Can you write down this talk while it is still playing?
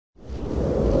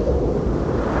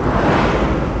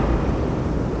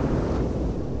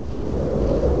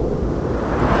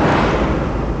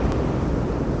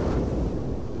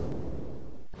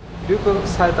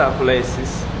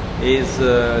leucocitaféresis is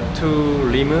to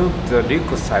remove the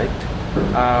leukocyte,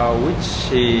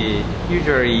 which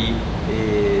usually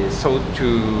sought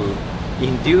to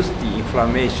induce the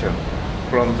inflammation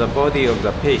from the body of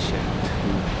the patient.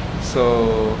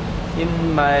 So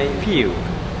in my field,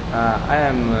 I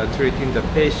am treating the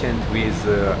patient with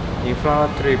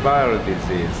inflammatory bowel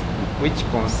disease, which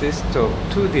consists of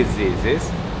two diseases.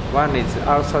 One is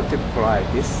ulcerative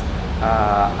colitis,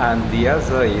 and the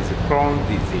other is Crohn's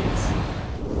disease.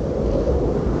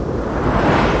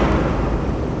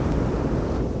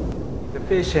 The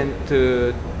patient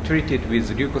treated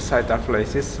with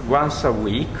leucocitaféresis once a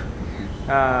week.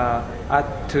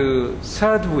 At the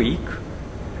third week,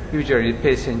 usually the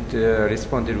patient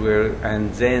responded well,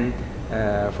 and then,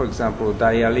 for example,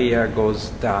 diarrhea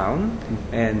goes down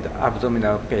and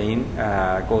abdominal pain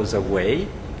goes away,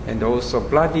 and also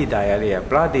bloody diarrhea,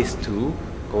 bloody stool,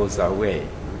 goes away.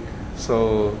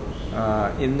 So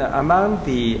among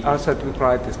the ulcerative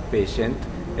colitis patient,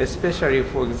 especially,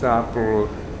 for example,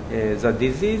 the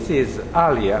disease is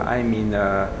earlier, I mean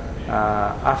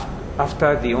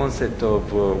after the onset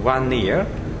of 1 year,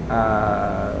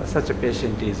 such a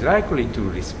patient is likely to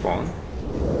respond.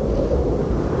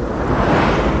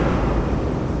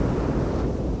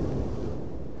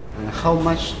 How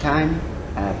much time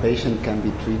a patient can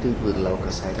be treated with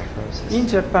leucocitaféresis? In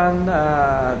Japan,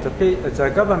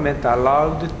 the government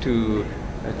allowed to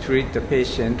treat the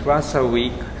patient once a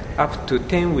week up to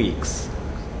 10 weeks.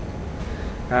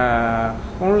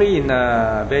 Only in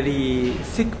a very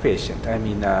sick patient, I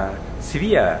mean a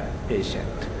severe patient,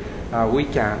 we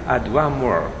can add one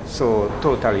more, so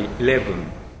totally 11.